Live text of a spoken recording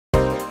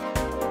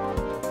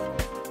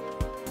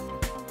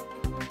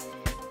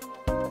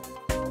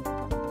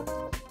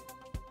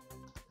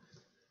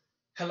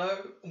Hello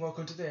and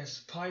welcome to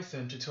this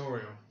Python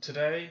tutorial.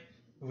 Today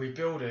we'll be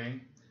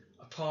building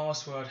a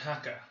password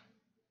hacker.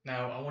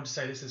 Now I want to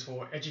say this is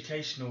for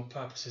educational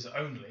purposes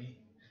only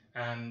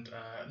and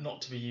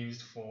not to be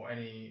used for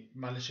any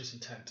malicious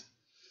intent.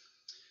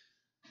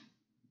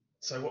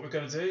 So what we're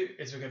going to do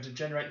is we're going to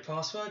generate the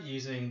password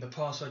using the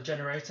password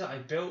generator I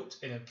built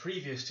in a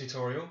previous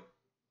tutorial.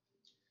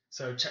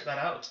 So check that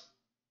out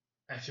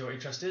if you're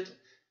interested.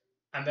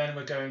 And then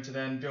we're going to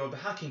then build the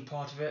hacking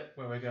part of it,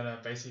 where we're going to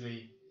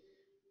basically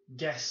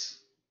guess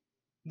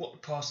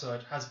what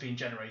password has been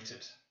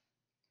generated.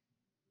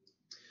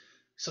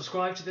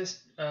 Subscribe to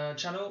this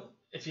channel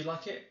if you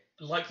like it,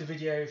 like the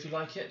video if you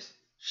like it,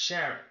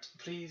 share it.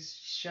 Please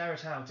share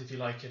it out if you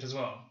like it as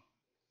well.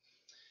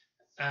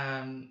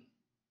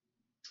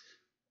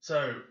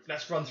 So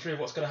let's run through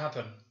what's going to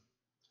happen.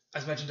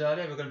 As mentioned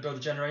earlier, we're going to build a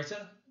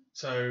generator.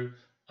 So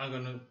I'm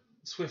going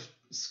to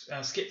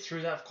skip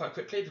through that quite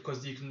quickly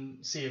because you can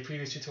see a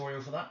previous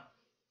tutorial for that.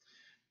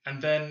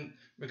 And then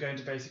we're going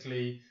to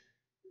basically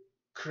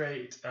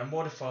create a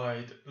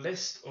modified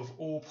list of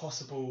all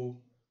possible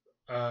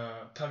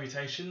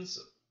permutations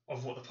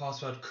of what the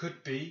password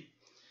could be,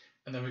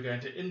 and then we're going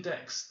to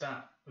index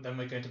that. Then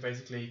we're going to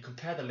basically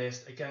compare the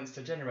list against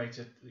the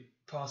generated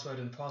password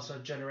in the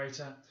password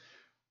generator,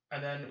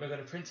 and then we're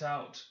going to print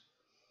out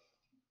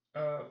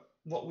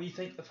what we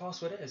think the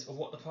password is, or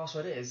what the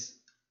password is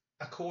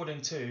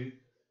according to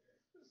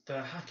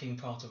the hacking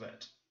part of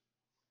it.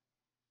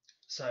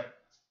 So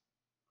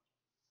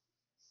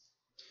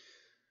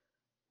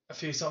a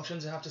few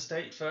assumptions I have to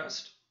state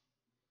first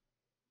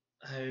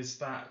is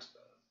that,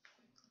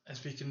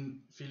 if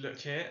you look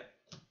here,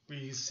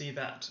 we see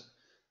that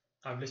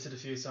I've listed a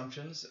few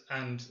assumptions,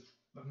 and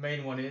the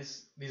main one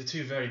is, these are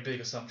two very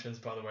big assumptions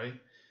by the way.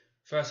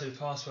 Firstly, the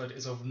password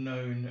is of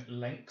known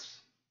length,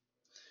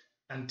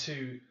 and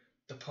two,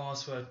 the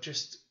password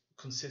just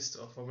consists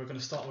of, well, we're going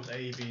to start with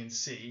A, B and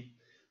C.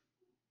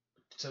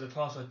 So the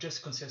password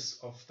just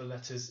consists of the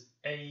letters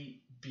A,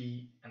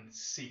 B and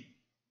C.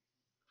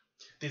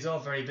 These are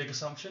very big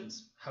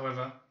assumptions,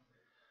 however,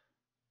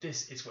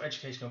 this is for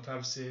educational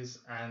purposes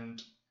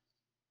and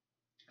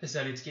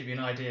necessarily to give you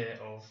an idea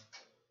of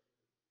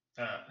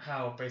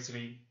how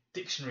basically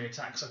dictionary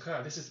attacks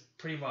occur. This is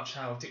pretty much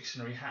how a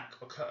dictionary hack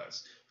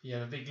occurs. You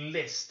have a big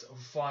list of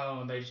a file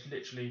and they just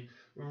literally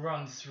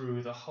run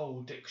through the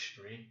whole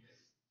dictionary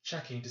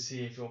checking to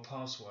see if your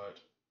password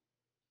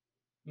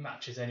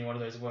matches any one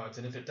of those words,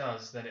 and if it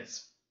does, then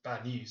it's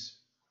bad news.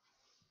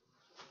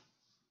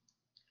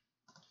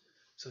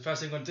 So the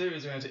first thing we're going to do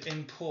is we're going to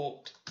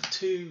import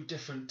two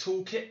different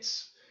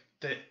toolkits,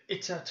 the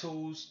iter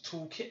tools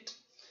toolkit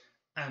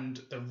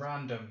and the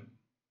random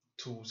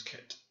tools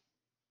kit.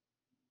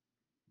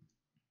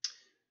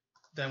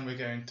 Then we're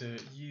going to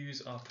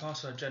use our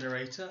password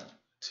generator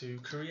to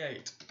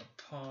create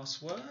a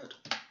password.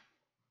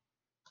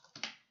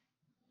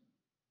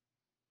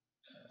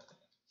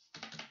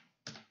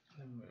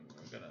 And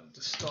we're going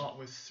to start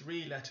with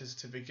 3 letters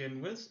to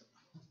begin with,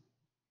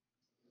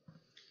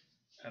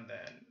 and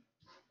then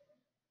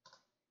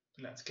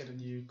let's get a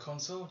new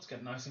console. Let's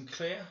get nice and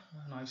clear,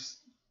 a nice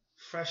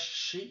fresh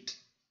sheet.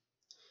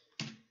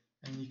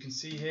 And you can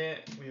see here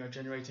we are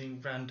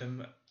generating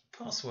random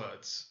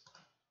passwords.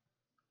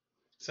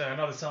 So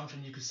another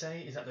assumption you could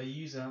say is that the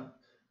user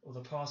or the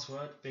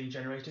password being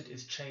generated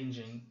is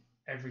changing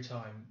every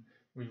time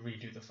we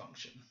redo the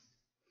function,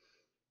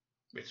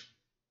 which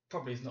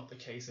probably is not the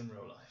case in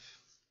real life.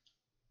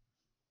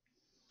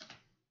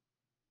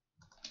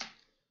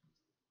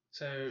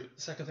 So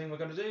the second thing we're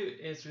going to do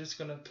is we're just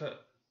going to put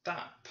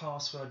that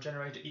password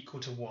generator equal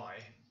to y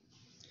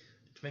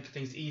to make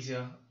things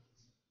easier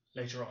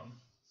later on.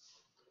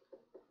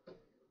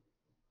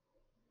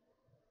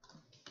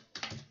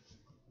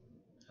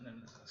 And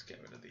then let's get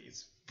rid of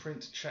these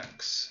print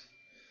checks.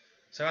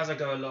 So as I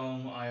go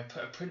along, I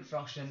put a print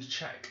function in to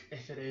check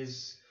if it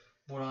is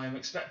what I'm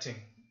expecting.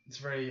 It's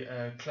a very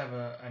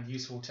clever and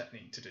useful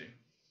technique to do.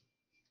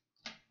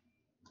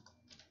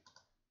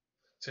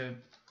 So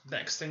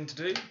next thing to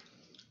do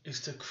is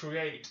to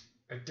create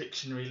a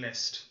dictionary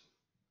list.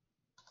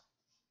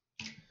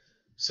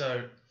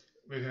 So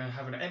we're going to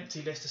have an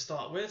empty list to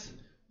start with,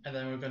 and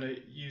then we're going to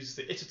use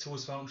the iter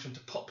tools function to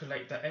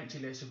populate that empty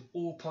list with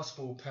all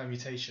possible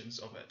permutations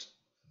of it.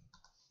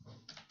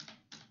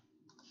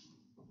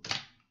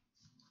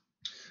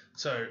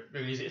 So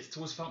we're going to use the iter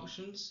tools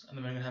functions, and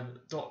then we're going to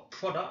have dot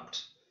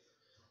product,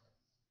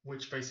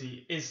 which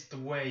basically is the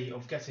way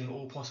of getting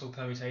all possible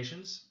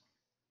permutations.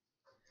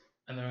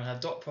 And then we're going to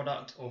have dot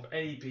product of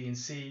A, B and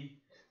C,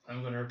 and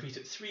we're going to repeat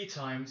it 3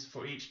 times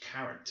for each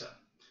character.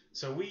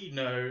 So we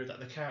know that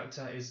the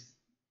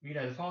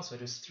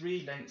password is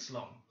 3 lengths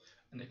long,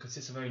 and it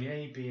consists of only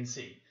A, B and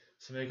C.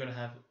 So we're going to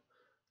have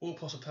all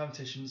possible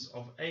permutations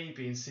of A,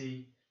 B and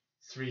C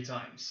 3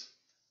 times.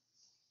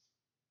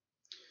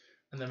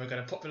 And then we're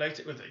going to populate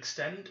it with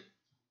extend,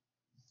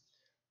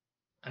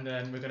 and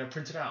then we're going to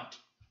print it out.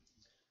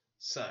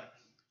 So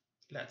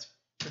let's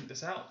print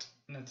this out,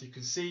 and as you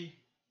can see,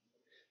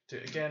 do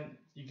it again,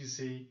 you can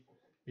see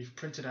we've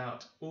printed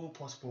out all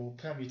possible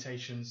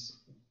permutations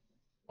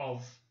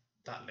of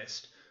that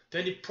list. The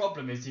only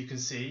problem is, you can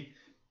see,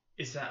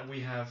 is that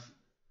we have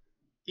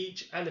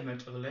each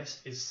element of the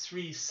list is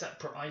 3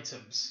 separate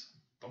items,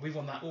 but we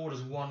want that all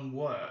as one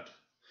word,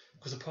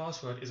 because a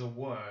password is a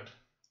word.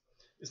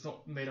 It's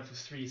not made up of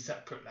 3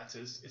 separate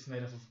letters. It's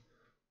made up of,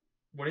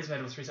 well, it is made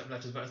up of 3 separate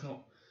letters, but it's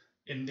not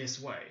in this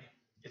way.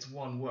 It's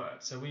one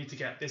word. So we need to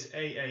get this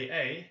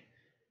A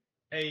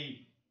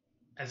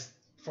as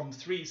from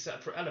 3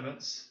 separate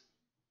elements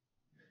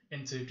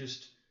into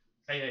just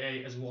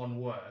AAA as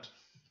one word.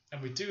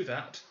 And we do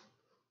that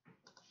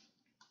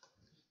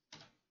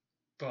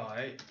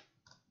by,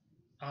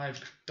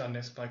 I've done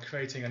this by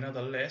creating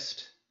another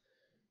list.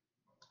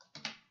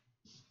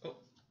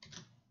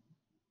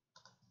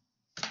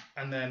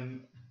 And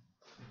then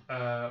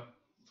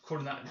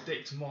calling that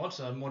dict mod,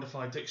 so a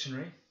modified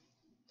dictionary,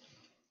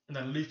 and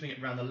then looping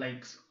it around the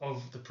length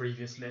of the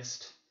previous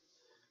list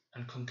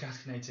and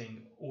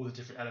concatenating all the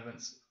different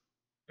elements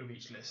of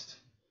each list,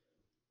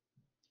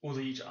 all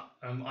the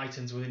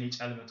items within each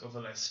element of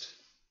the list.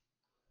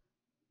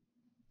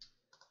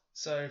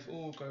 So if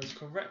all goes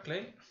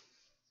correctly,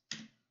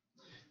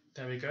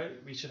 there we go,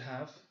 we should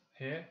have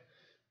here,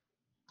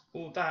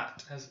 all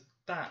that has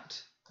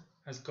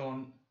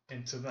gone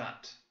into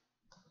that.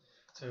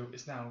 So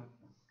it's now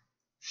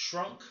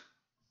shrunk,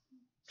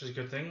 which is a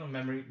good thing on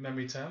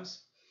memory terms,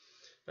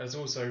 but it's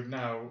also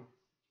now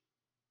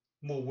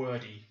more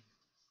wordy,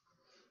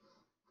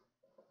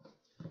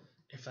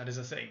 if that is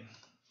a thing.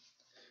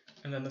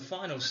 And then the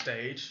final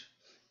stage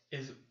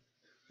is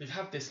we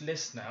have this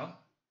list now,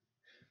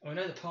 and we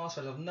know the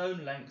password of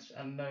known length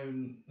and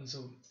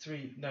sort of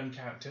 3 known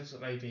characters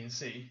of A, B, and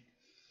C.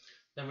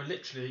 Then we're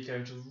literally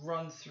going to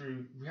run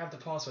through. We have the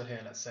password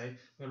here. Let's say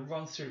we're going to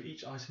run through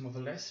each item of the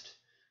list.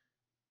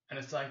 And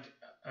it's like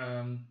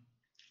a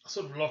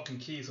sort of lock and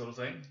key sort of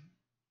thing.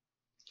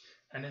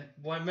 And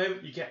one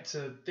moment you get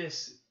to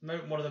this,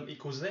 moment one of them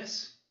equals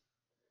this,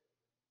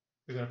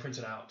 we're going to print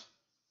it out.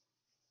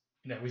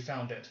 We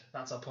found it.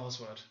 That's our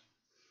password.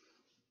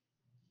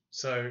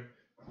 So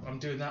I'm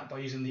doing that by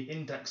using the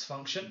index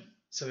function.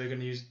 So we're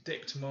going to use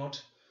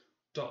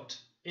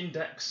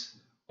dictmod.index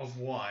of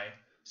y.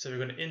 So we're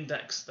going to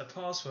index the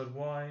password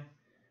y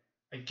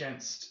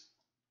against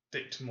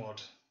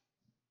dictmod.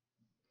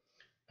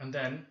 And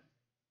then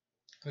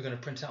we're going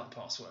to print out the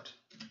password.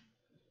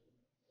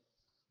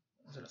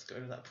 So let's go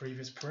to that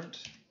previous print.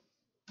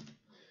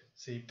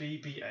 See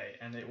BBA,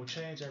 and it will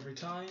change every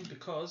time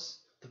because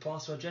the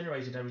password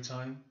generated every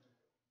time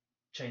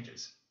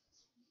changes.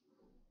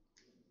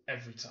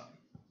 Every time.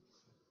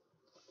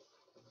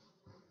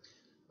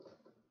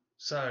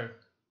 So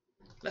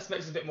let's make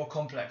this a bit more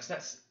complex.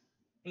 Let's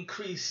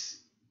increase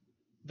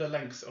the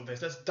length of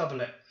this. Let's double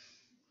it.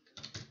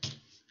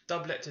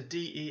 Double it to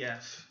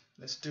DEF.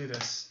 Let's do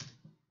this.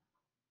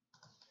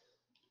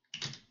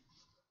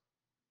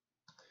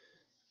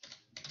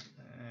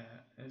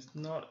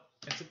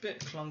 It's a bit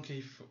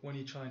clunky when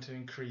you're trying to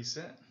increase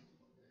it,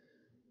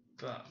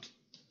 but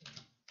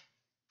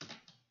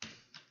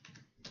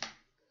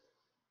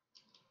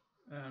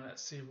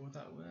let's see, will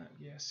that work?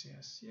 Yes,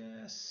 yes,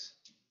 yes.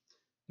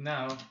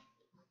 Now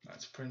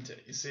let's print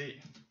it. You see,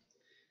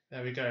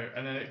 there we go.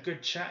 And then a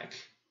good check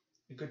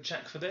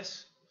for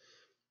this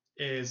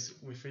is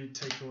if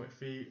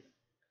we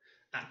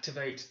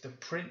activate the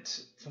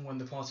print from when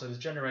the password is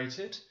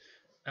generated,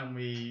 and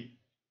we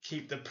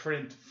keep the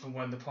print from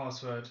when the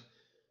password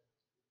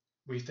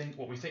we think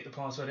the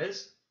password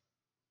is,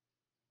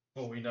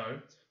 or we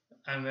know,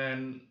 and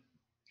then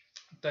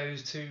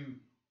those 2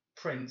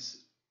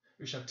 prints,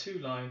 we should have 2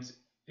 lines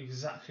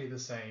exactly the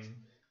same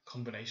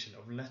combination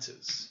of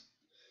letters.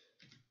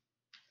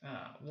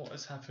 What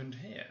has happened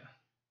here?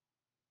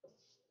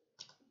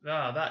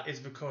 That is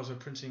because we're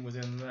printing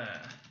within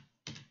there.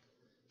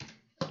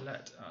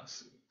 Let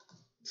us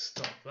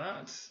stop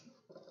that,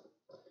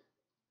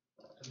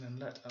 and then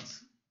let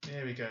us,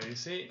 here we go, you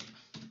see,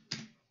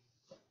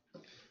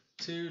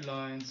 2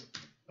 lines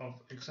of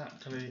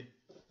exactly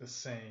the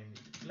same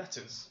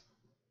letters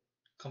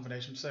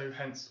combination, so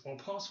hence all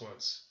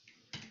passwords.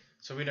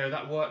 So we know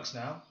that works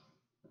now.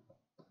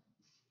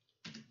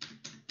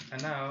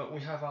 And now we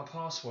have our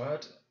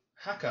password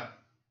hacker.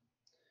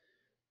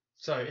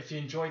 So if you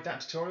enjoyed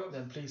that tutorial,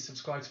 then please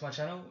subscribe to my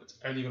channel. It's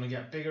only going to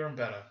get bigger and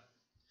better.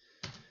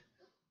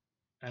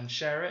 And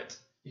share it.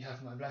 You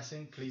have my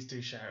blessing. Please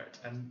do share it.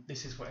 And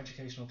this is for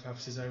educational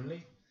purposes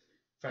only.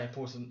 Very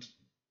important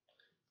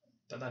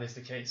that that is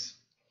the case.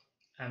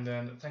 And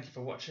then thank you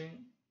for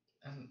watching,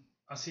 and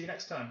I'll see you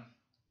next time.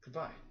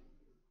 Goodbye.